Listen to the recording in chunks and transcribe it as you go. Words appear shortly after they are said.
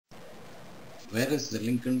Where is the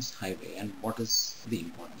Lincoln's Highway and what is the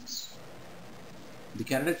importance? The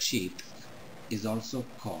carotid sheath is also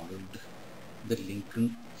called the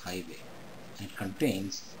Lincoln Highway and it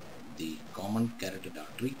contains the common carotid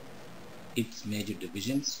artery, its major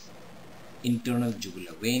divisions, internal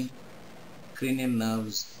jugular vein, cranial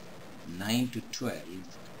nerves 9 to 12,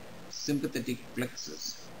 sympathetic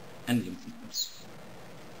plexus and lymph nodes.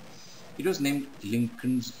 It was named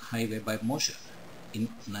Lincoln's Highway by Mosher in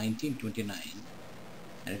 1929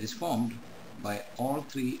 and it is formed by all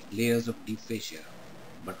three layers of deep fascia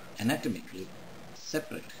but anatomically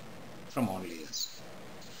separate from all layers.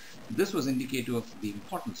 This was indicative of the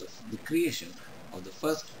importance of the creation of the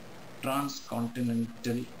first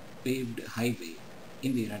transcontinental paved highway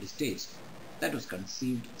in the United States that was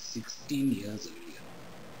conceived 16 years earlier.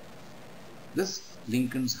 This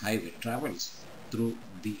Lincoln's Highway travels through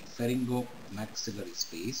the pharyngomaxillary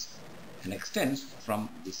space and extends from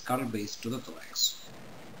the skull base to the thorax.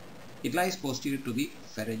 It lies posterior to the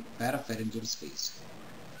parapharyngeal space,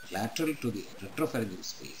 lateral to the retropharyngeal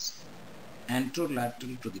space,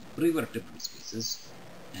 anterolateral to the prevertebral spaces,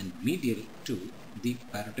 and medial to the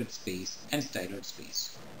parotid space and styloid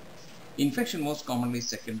space. Infection most commonly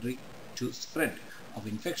secondary to spread of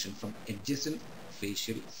infection from adjacent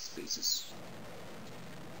facial spaces.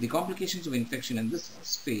 The complications of infection in this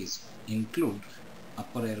space include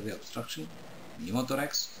upper airway obstruction,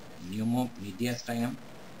 pneumothorax, pneumomediastinum,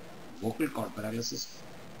 vocal cord paralysis,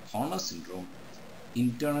 Horner syndrome,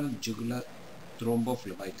 internal jugular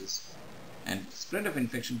thrombophlebitis, and spread of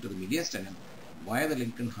infection to the mediastinum via the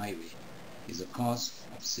Lincoln Highway is a cause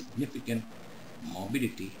of significant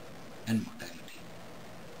morbidity and mortality.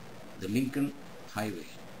 The Lincoln Highway,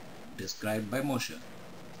 described by Mosher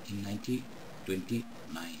in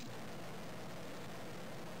 1929.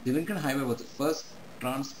 The Lincoln Highway was the first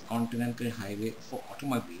transcontinental highway for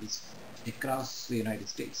automobiles across the United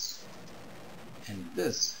States. And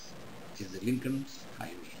this is the Lincoln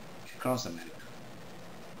Highway across America.